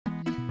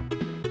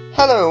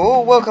Hello,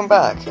 all, welcome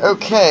back.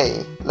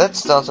 Okay, let's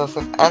start off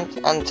with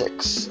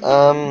antics.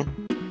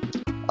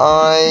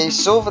 I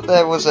saw that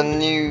there was a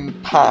new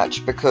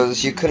patch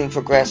because you couldn't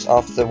progress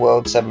after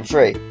World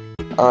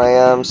 7.3.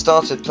 I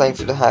started playing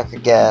through the hack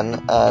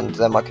again, and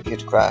then my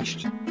computer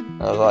crashed.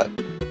 I was like,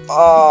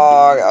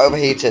 oh, I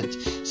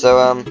overheated.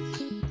 So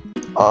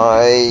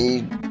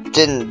I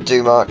didn't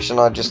do much, and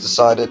I just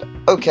decided,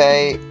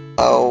 okay,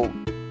 I'll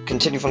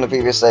continue from the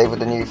previous save with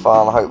the new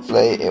file, and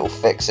hopefully it'll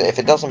fix it. If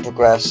it doesn't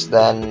progress,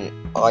 then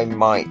I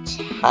might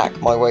hack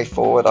my way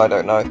forward, I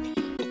don't know.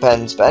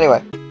 Depends, but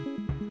anyway.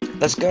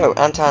 Let's go,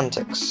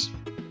 antics.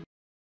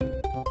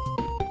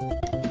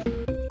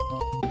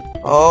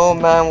 Oh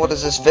man, what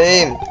is this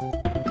theme?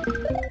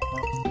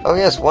 Oh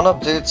yes, one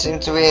up dude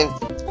seemed to be in...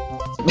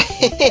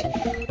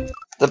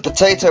 the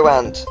potato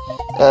ant.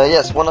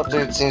 Yes, one up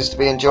dude seems to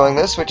be enjoying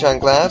this, which I'm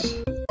glad.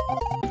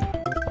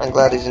 I'm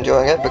glad he's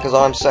enjoying it, because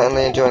I'm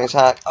certainly enjoying his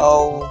hack.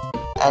 Oh,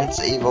 ants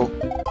are evil.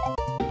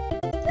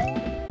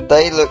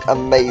 They look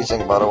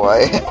amazing, by the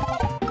way.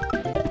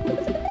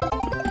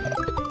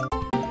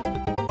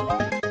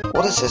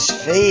 What is this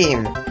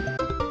theme?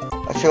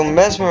 I feel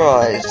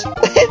mesmerized.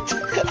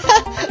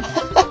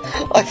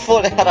 I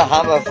thought it had a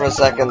hammer for a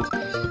second.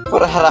 I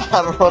thought it had a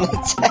hammer on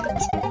its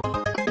head.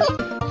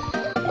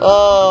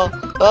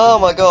 Oh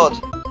my god.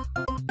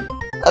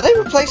 Are they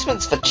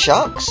replacements for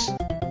Chucks?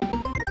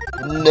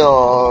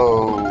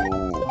 No.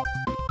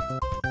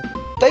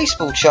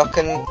 Baseball Chuck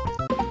and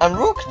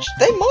Rock,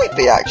 they might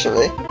be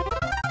actually.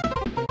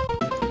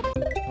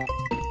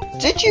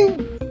 Did you?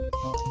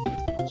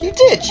 You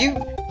did.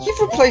 You've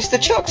replaced the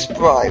Chuck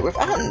sprite with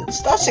ants.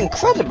 That's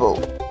incredible.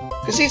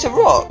 Because these are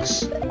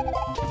rocks.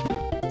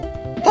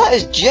 That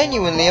is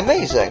genuinely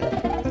amazing.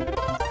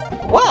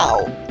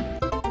 Wow.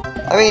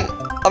 I mean,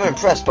 I'm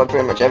impressed by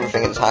pretty much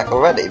everything in this hack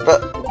already,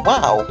 but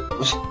wow.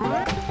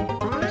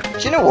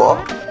 Do you know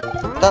what?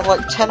 That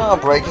like 10-hour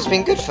break has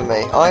been good for me.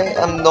 I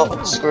am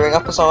not screwing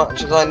up as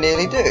much as I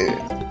nearly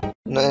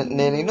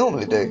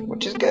normally do,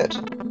 which is good.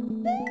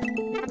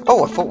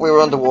 Oh, I thought we were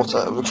underwater.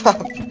 I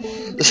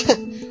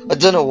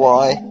don't know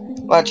why.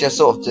 Well, actually, I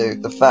sort of do.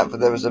 The fact that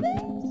there was a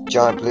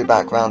giant blue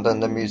background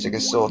and the music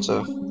is sort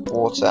of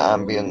water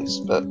ambience,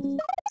 but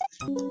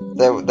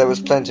there was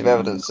plenty of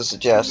evidence to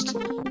suggest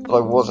that I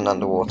wasn't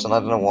underwater, and I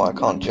don't know why I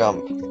can't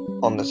jump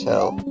on this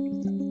hill.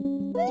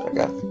 There we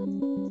go.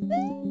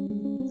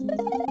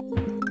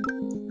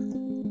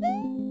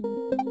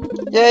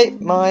 Yay!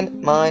 Mine!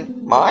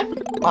 Ah!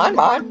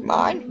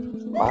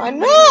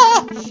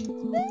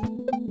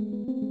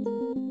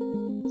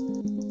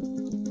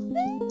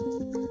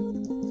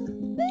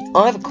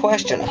 I have a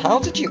question. How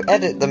did you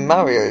edit the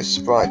Mario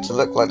sprite to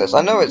look like this?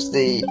 I know it's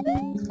the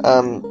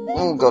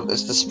oh god,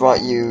 it's the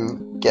sprite you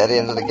get at the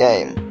end of the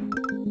game.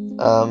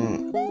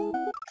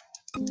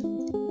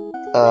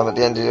 At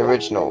the end of the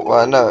original.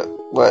 Well, no,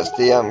 well, it's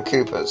the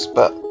Koopas.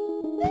 But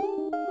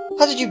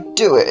how did you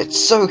do it? It's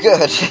so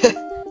good.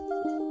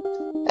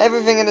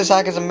 Everything in this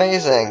hack is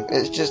amazing.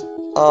 It's just,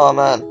 oh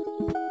man.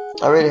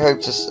 I really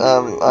hope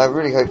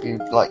you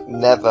like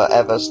never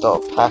ever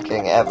stop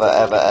hacking ever.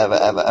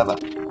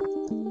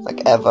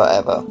 Like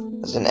ever.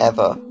 As in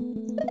ever.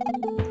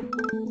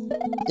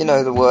 You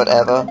know the word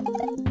ever.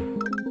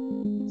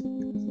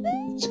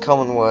 It's a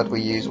common word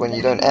we use when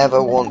you don't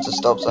ever want to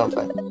stop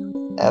something.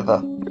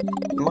 Ever.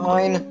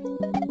 Mine.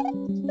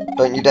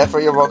 Don't you dare throw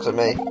your rocks at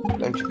me.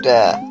 Don't you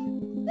dare.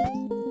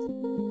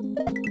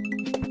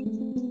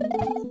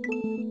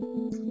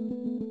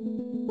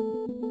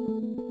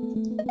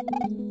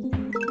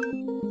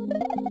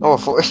 Oh, I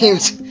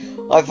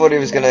thought he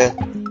was gonna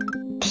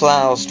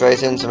plow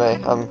straight into me.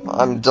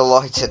 I'm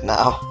delighted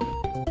now.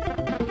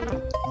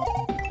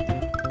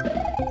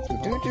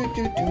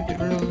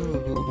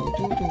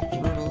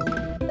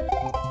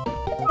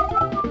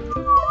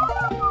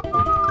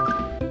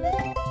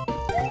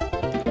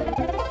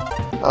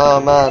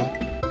 Oh man.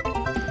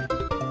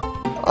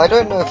 I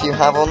don't know if you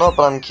have or not,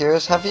 but I'm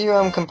curious. Have you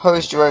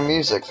composed your own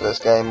music for this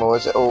game, or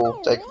is it all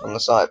taken from the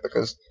site?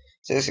 Because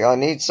seriously, I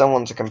need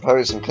someone to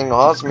compose some Kingdom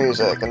Hearts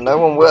music, and no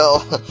one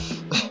will.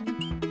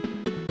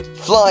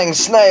 Flying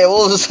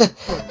snails!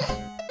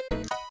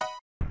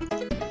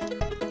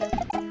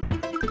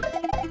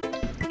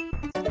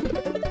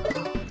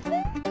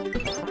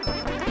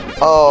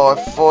 Oh, I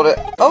thought it...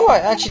 Oh,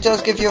 right, it actually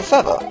does give you a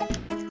feather.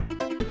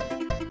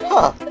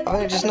 Huh, I've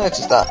only just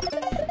noticed that.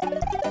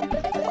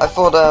 I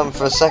thought,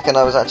 for a second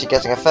I was actually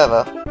getting a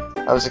feather.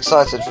 I was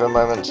excited for a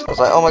moment. I was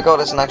like, oh my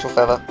god, it's an actual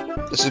feather.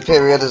 The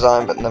superior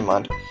design, but never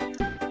mind.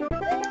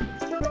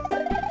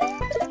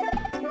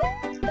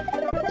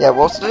 Yeah,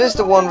 whilst it is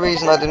the one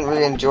reason I didn't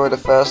really enjoy the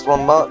first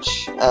one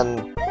much,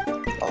 and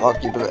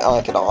arguably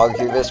I could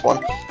argue this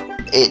one,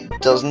 it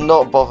does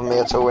not bother me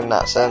at all in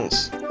that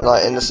sense.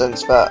 Like, in the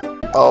sense that,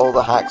 oh,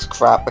 the hack's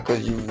crap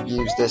because you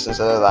used this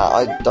instead of that.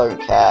 I don't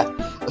care.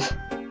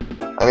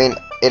 I mean,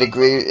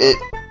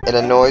 it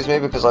annoys me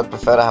because I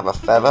prefer to have a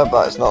feather,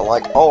 but it's not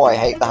like, oh, I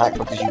hate the hack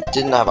because you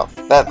didn't have a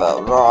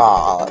feather.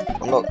 Rah.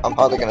 I'm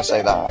hardly going to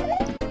say that.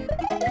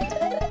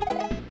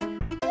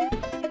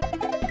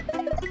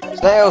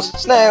 Snails!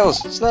 Snails!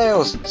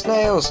 Snails!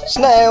 Snails!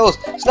 Snails!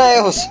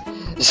 Snails!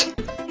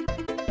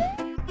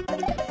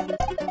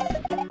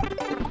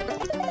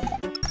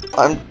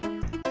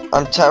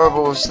 I'm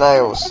terrible with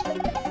snails.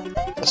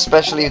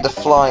 Especially the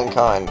flying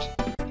kind.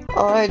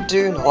 I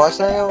do not like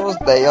snails,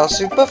 they are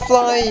super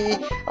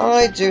flyy.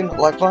 I do not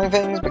like flying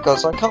things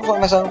because I can't fly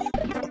myself.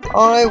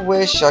 I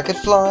wish I could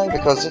fly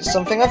because it's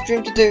something I've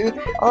dreamed to do.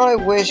 I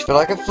wish that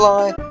I could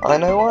fly, I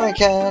know I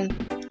can.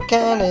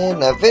 Can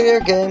in a video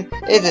game,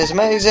 it is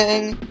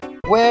amazing.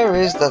 Where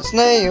is that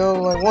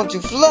snail? I want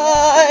to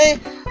fly.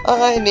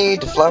 I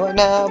need to fly right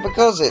now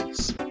because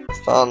it's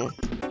fun.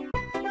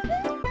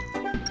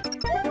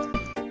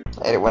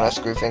 I hate it when I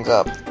screw things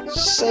up.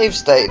 Save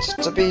state,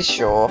 to be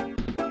sure.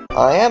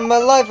 I am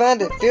alive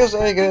and it feels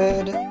very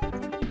good.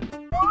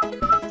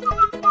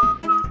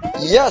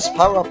 Yes,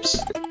 power-ups.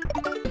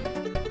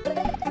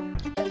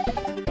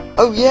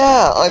 Oh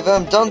yeah,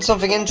 I've done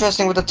something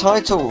interesting with the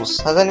titles.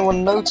 Has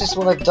anyone noticed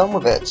what I've done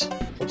with it?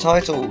 The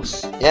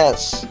titles.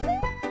 Yes.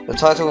 The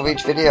title of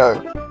each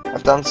video.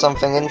 I've done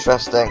something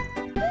interesting.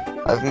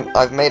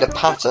 I've made a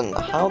pattern.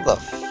 How the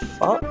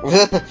fuck?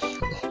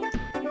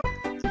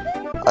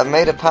 I've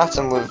made a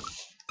pattern with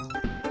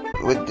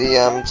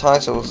the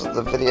titles of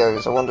the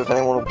videos. I wonder if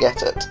anyone will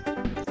get it.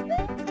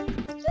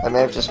 I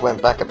may have just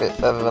went back a bit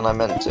further than I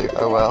meant to.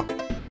 Oh well.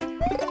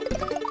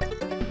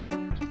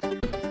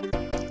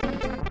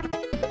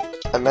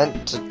 I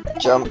meant to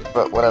jump,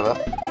 but whatever.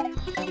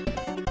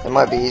 It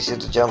might be easier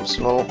to jump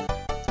small.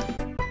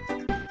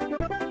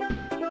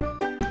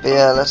 But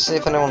yeah, let's see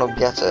if anyone will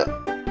get it.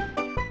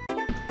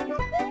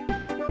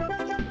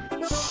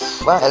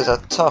 That is a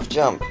tough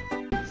jump.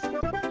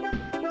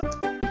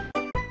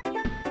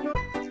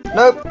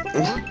 Nope!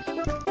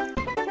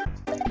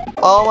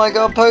 Oh my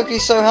god,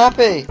 Pokey's so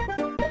happy!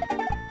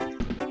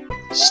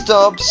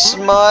 Stop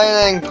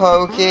smiling,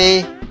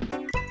 Pokey!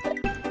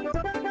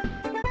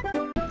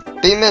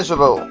 Be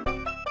miserable.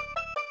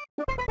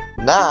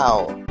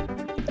 Now!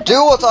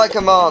 Do what I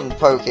command,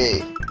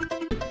 Pokey!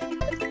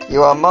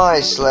 You are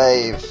my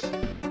slave.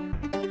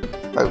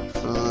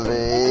 Hopefully...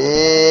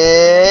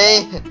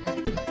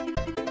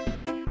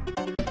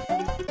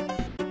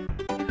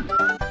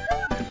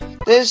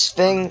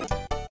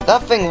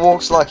 That thing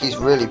walks like he's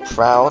really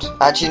proud.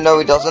 Actually, no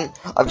he doesn't.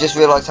 I've just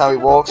realised how he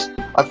walks.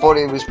 I thought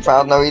he was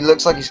proud. No, he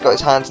looks like he's got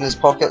his hands in his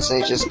pockets and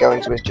he's just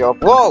going to his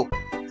job. Whoa!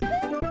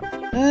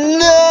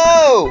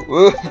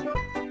 No!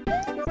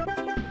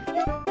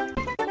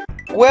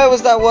 Where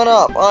was that one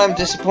up? I'm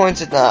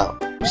disappointed now.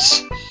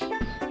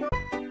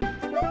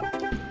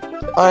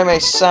 I'm a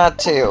sad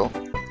teal.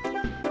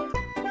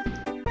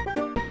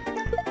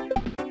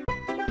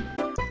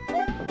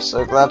 I'm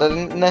so glad I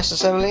didn't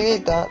necessarily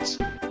need that.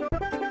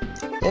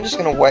 Yeah, I'm just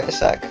gonna wait a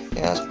sec.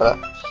 Yeah, that's better.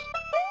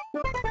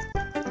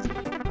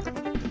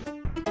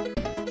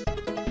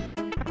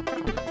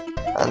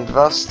 And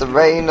thus the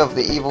reign of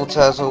the evil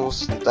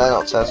turtles, they're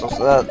not turtles,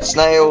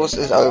 snails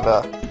is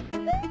over.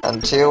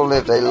 And Teal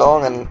lived a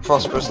long and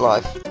prosperous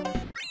life.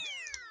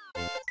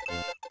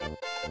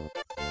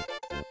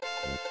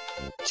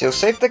 Teal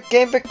saved the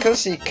game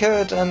because he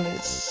could, and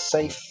it's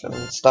safe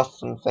and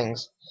stuff and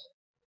things.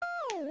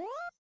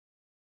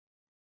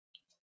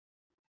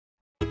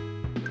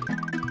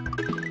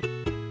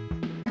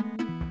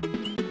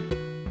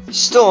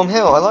 Storm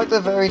Hill, I like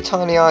the very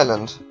tiny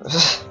island.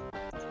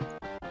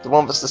 The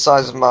one that's the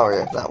size of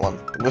Mario, that one.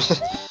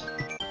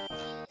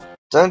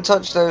 Don't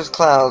touch those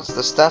clouds,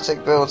 the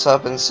static built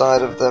up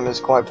inside of them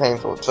is quite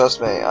painful, trust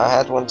me, I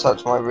had one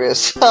touch my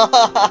wrist.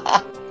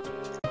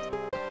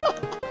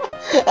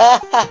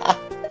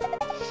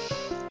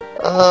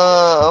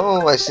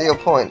 Oh, I see your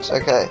point,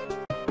 okay.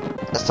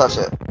 Let's touch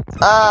it.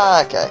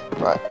 Ah, okay,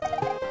 right.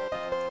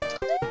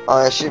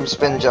 I assume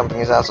spin jumping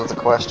is out of the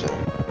question.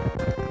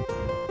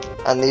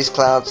 And these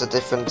clouds are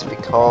different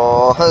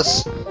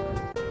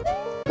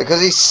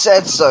because he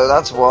said so,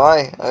 that's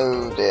why.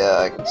 Oh dear,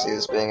 I can see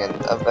this being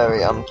a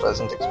very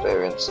unpleasant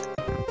experience.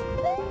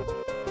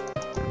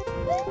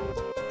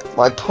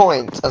 My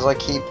point, as I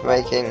keep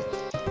making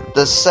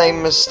the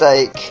same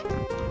mistake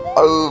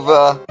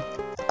over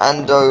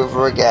and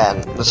over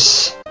again.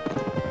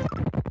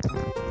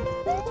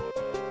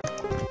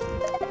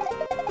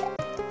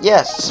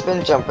 Yes,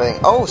 spin jumping.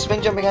 Oh,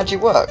 spin jumping actually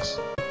works.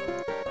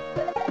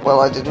 Well,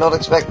 I did not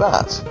expect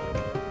that.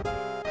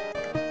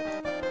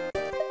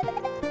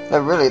 No,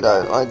 really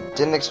though, I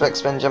didn't expect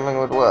spin jumping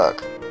would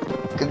work.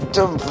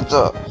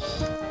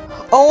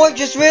 Oh, I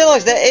just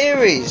realised they're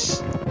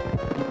Aries!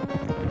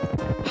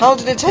 How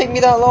did it take me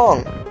that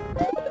long?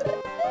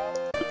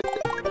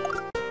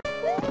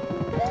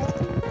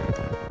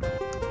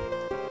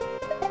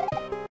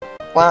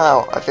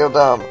 Wow, I feel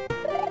dumb.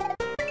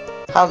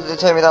 How did it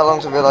take me that long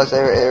to realise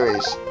they were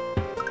Aries?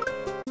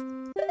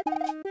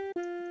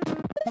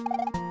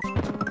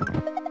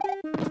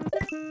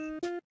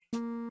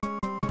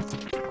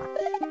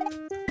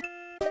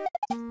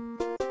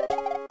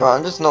 Right,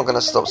 I'm just not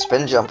gonna stop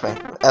spin jumping,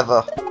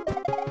 ever.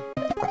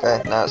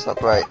 Okay, now it's not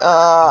great.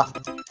 Ah!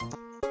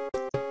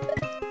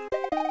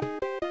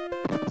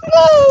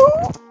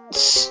 No!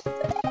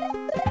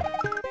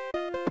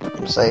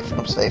 safe,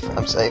 I'm safe,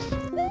 I'm safe.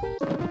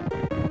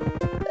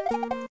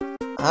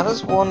 How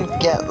does one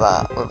get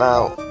that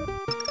without...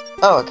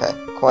 Oh, okay.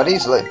 Quite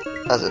easily,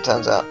 as it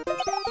turns out.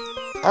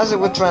 As it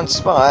would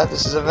transpire,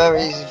 this is a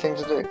very easy thing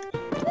to do.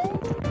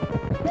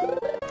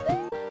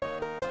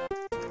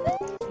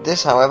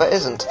 This, however,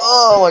 isn't.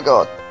 Oh my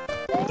god.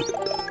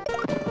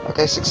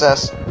 Okay,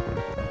 success.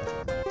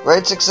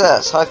 Great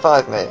success. High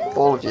five me,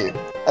 all of you.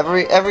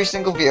 Every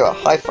single viewer,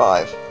 high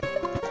five.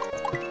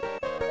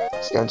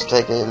 It's going to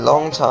take a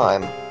long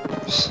time.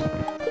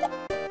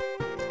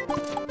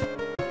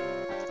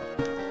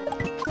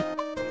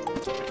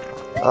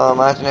 Oh,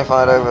 imagine if I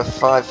had over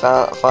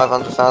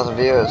 500,000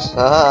 viewers.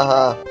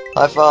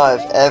 High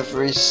five,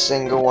 every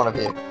single one of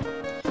you.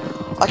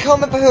 I can't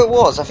remember who it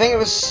was. I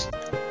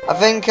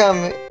think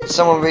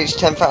someone reached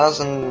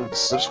 10,000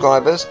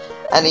 subscribers,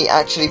 and he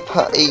actually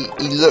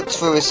he looked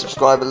through his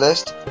subscriber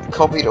list,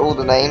 copied all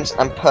the names,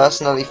 and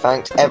personally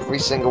thanked every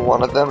single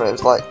one of them. And it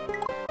was like,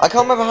 I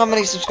can't remember how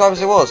many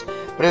subscribers it was,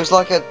 but it was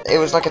like a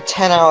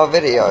 10-hour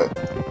video,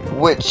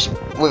 which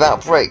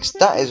without breaks.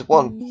 That is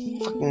one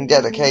fucking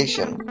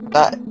dedication.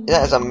 That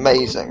is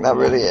amazing. That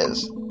really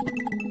is.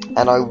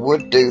 And I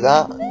would do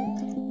that,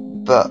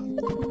 but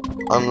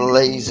I'm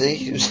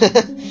lazy.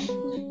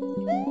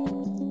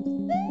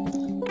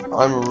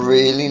 I'm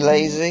really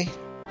lazy.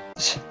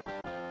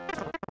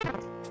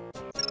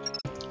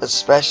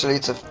 Especially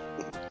to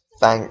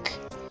thank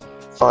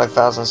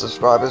 5,000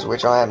 subscribers,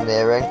 which I am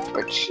nearing,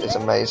 which is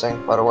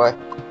amazing, by the way.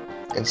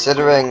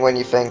 Considering when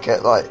you think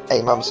it, like,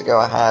 8 months ago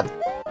I had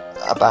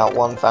about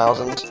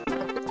 1,000.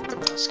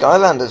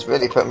 Skylanders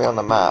really put me on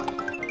the map.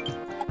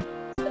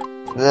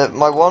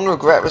 My one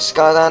regret with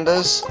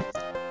Skylanders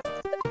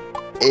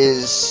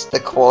is the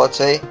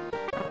quality,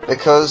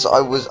 because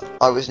I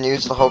was new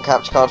to the whole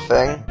capture card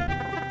thing.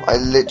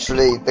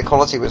 The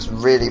quality was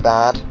really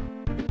bad.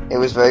 It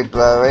was very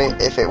blurry.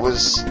 If it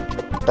was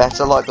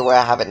better like the way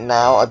I have it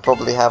now, I'd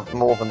probably have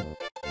more than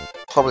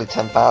probably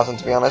 10,000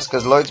 to be honest,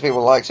 because loads of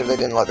people liked it, they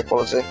didn't like the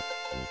quality,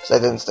 so they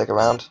didn't stick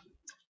around.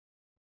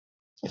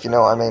 If you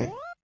know what I mean.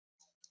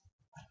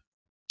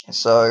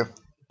 So,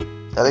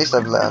 at least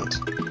I've learned.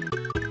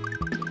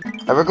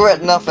 I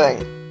regret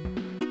nothing.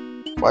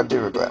 Well, I do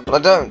regret, but I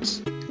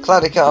don't.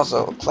 Cloudy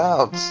Castle.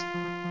 Clouds.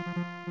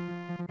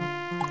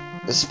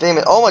 This theme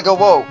is... Oh my god,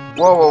 whoa!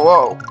 Whoa, whoa,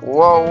 whoa!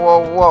 Whoa,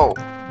 whoa, whoa!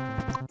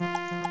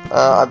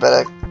 I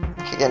better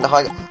kick into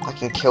high... I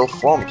can kill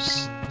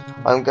Thwomps.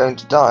 I'm going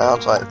to die,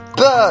 aren't I?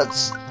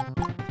 Birds!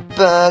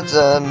 Birds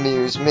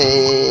amuse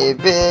me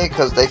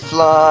because they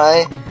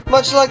fly,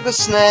 much like the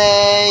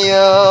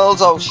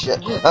snails. Oh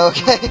shit.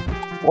 Okay.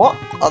 What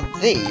are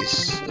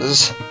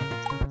these?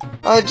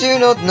 I do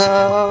not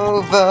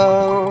know,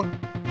 though.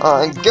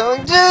 I'm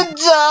going to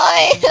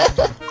die!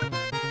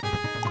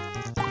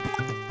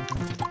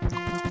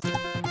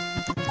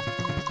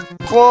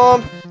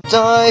 Thwomp!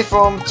 Die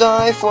from,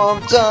 die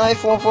from, die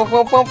from,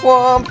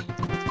 thwomp.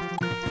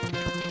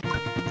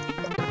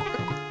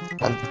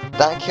 And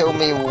that killed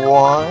me,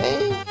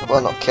 why?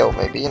 Well, not killed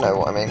me, but you know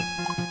what I mean.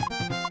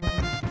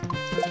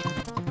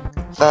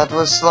 That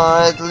was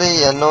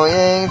slightly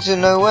annoying to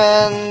no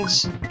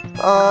end.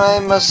 I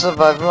must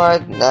survive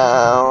right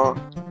now.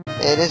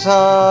 It is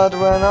hard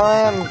when I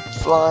am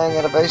flying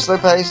at a very slow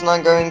pace and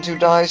I'm going to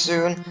die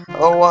soon.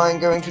 Oh, I'm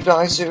going to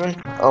die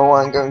soon. Oh,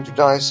 I'm going to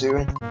die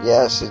soon.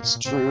 Yes, it's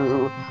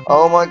true.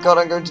 Oh my god,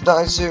 I'm going to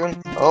die soon.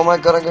 Oh my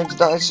god, I'm going to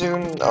die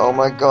soon. Oh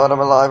my god, I'm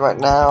alive right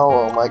now.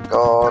 Oh my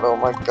god, oh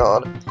my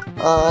god.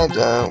 I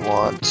don't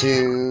want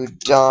to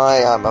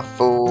die, I'm a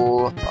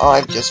fool.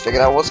 I've just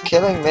figured out what's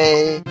killing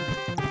me.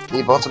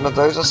 The bottom of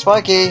those are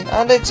spiky,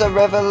 and it's a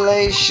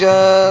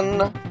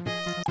revelation.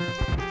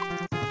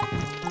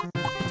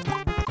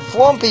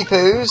 Thwompy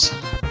poos.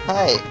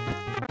 Hey.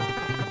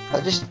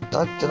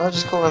 Did I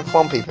just call them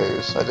Thwompy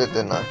poos? I did,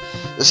 didn't I?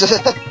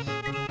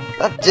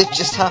 That did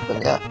just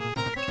happen, yeah.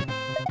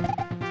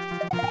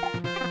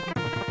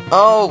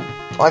 Oh,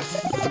 I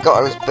forgot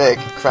I was big.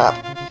 Crap.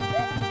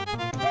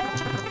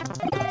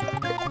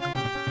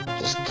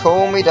 Just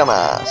call me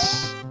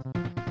dumbass.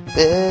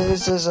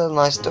 This is a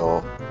nice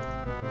door.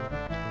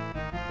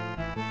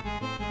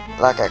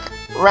 Like a...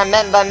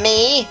 Remember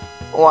me?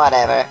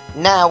 Whatever.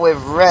 Now with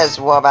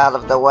Reswob out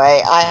of the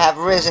way, I have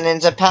risen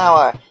into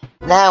power.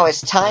 Now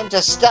it's time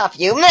to stuff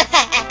you.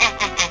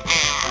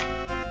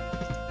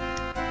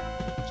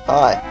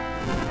 Hi.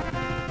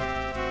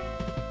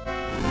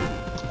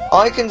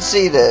 I can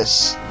see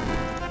this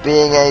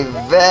being a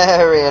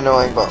very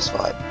annoying boss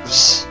fight.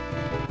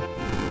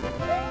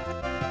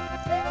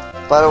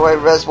 By the way,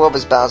 Reswob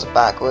is bouncing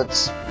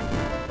backwards.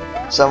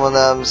 Some of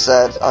them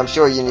said, I'm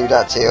sure you knew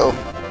that, Teal.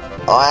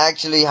 I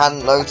actually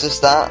hadn't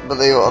noticed that,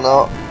 believe it or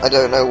not. I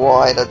don't know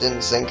why, that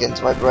didn't sink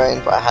into my brain,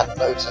 but I hadn't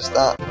noticed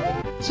that.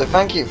 So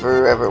thank you for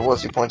whoever it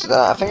was who pointed that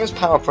out. I think it was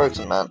Power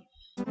Proton Man.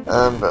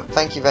 But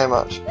thank you very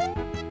much.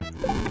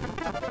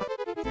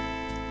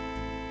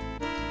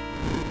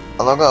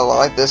 I'm not gonna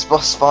lie, this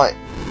boss fight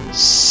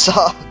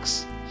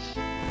sucks.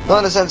 Not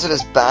in the sense that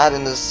it's bad,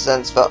 in the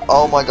sense that,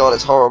 oh my god,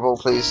 it's horrible,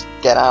 please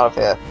get out of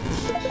here.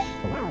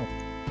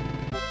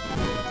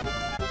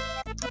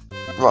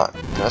 Right,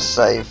 gonna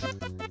save.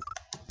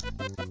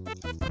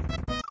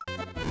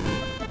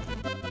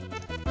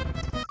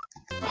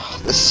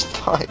 This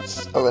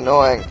fight's so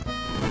annoying.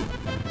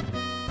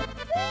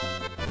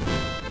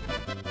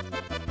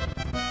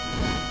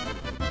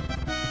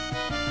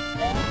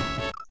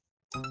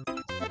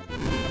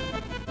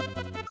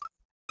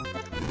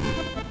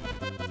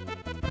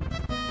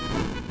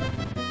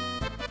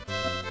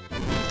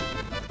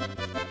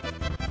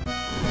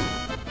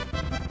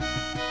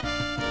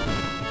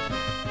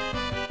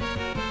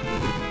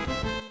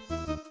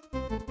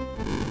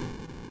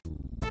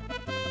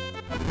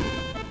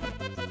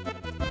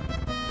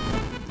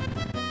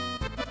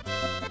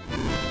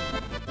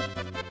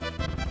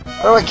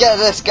 How do I get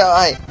this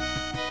guy?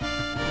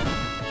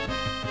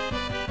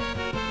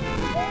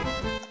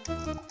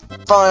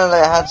 Finally,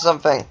 I had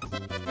something.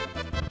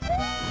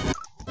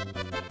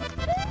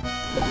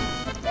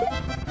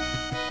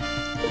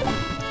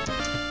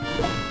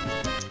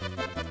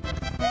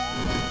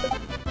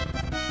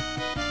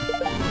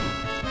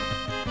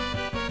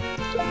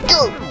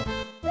 Go!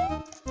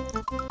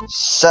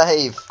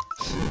 Save.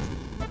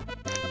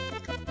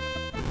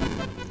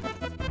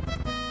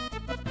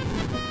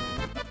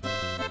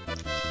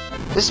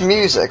 This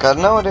music, I have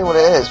no idea what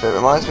it is, but it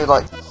reminds me of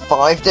like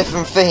 5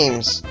 different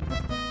themes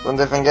from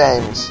different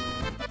games.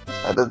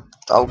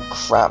 Oh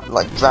crap,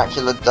 like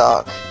Dracula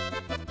Duck.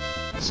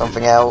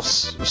 Something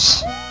else.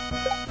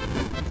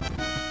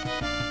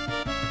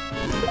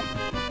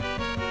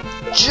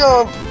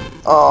 Jump!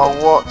 Oh,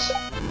 what?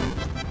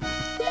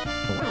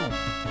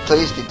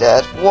 Please be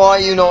dead. Why are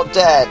you not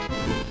dead?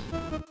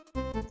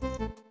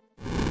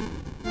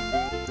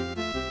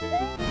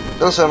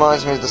 It also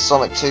reminds me of the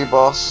Sonic 2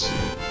 boss.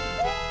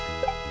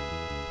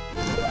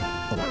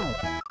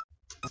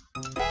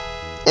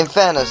 In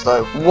fairness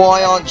though,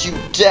 why aren't you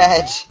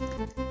dead?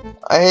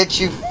 I hit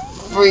you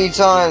 3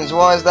 times,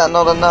 why is that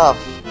not enough?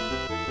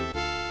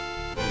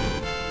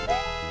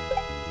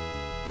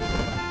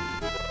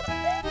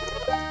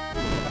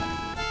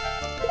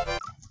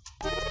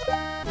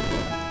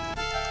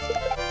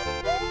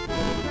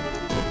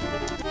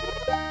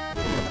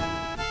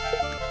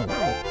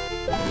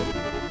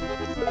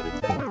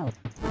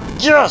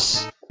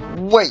 Yes!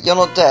 Wait, you're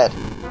not dead.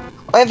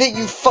 I've hit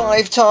you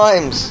 5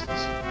 times!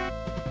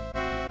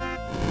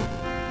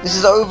 This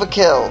is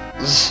overkill.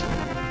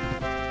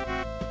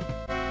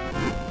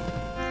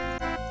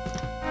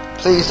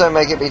 Please don't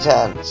make it be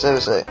 10.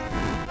 Seriously.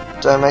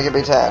 Don't make it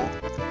be 10.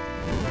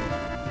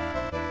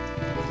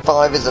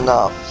 5 is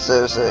enough.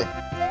 Seriously.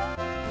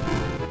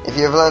 If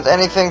you have learned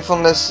anything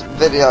from this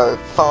video,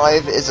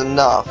 5 is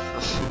enough.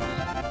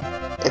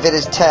 If it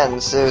is 10,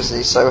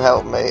 seriously, so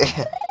help me.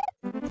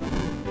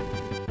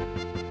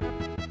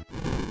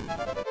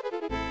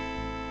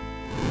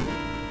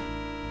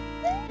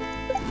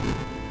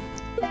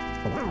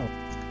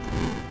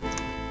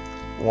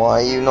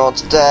 Why are you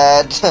not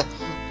dead?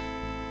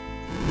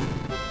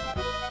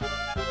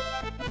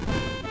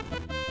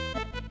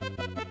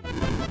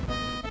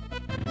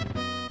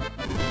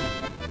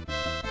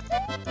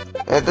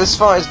 This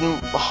fight is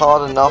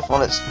hard enough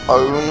on its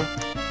own.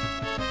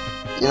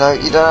 You know,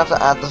 you don't have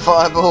to add the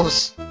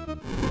fireballs.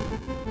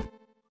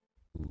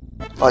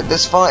 Like,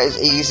 this fight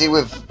is easy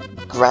with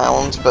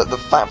ground, but the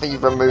fact that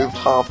you've removed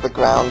half the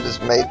ground has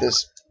made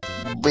this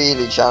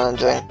really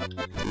challenging.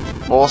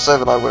 More so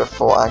than I would have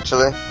thought,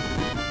 actually.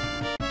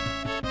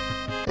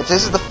 If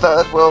this is the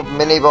 3rd world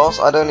mini-boss,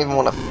 I don't even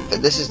want to...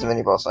 This is the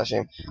mini-boss, I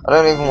assume. I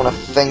don't even want to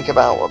think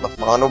about what the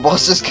final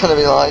boss is going to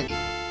be like.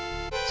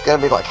 It's going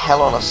to be like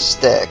hell on a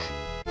stick.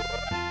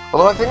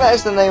 Although I think that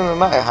is the name of a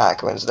Mario hat,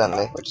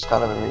 coincidentally, which is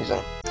kind of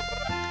amusing.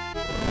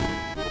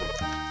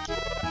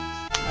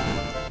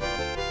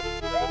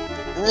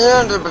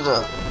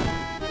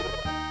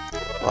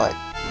 Right,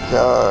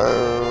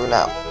 go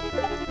now.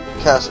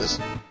 Curses.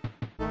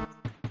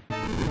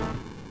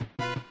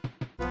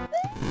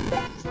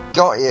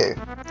 Got you.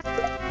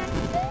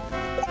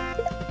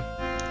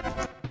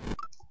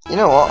 You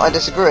know what? I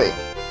disagree.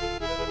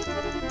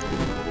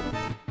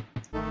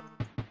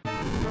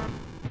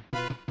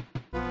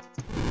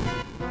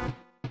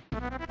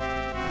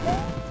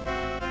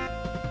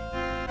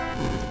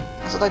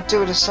 How did I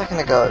do it a second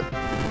ago?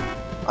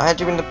 I had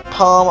you in the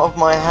palm of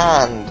my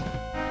hand.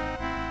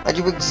 I had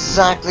you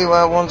exactly where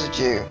I wanted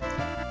you.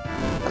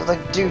 How did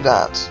I do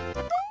that?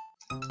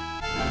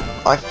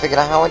 I figured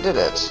out how I did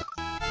it.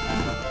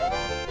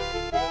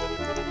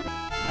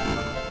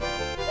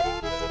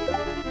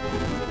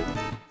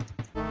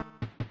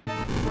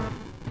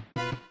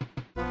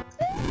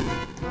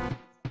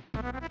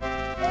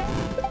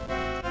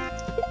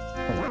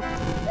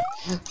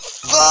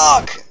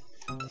 Fuck!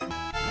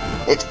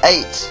 It's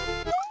 8.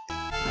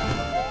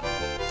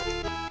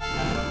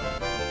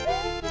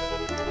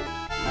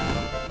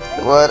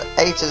 The word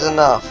 8 is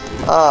enough.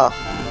 Ah.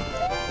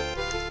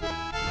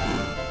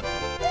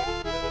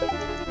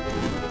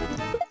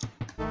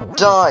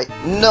 Die!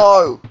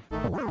 No!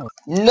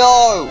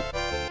 No!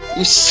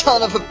 You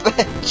son of a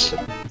bitch!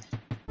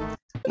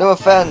 No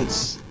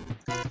offense.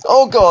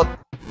 Oh god!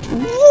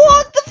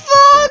 What the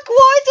fuck?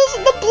 Why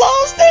doesn't the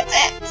blast hit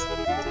it?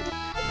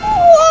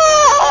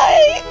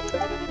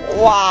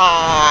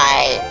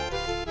 Why?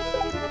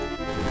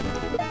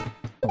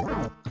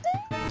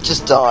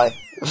 Just die.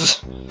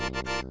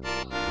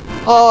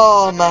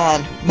 Oh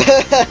man.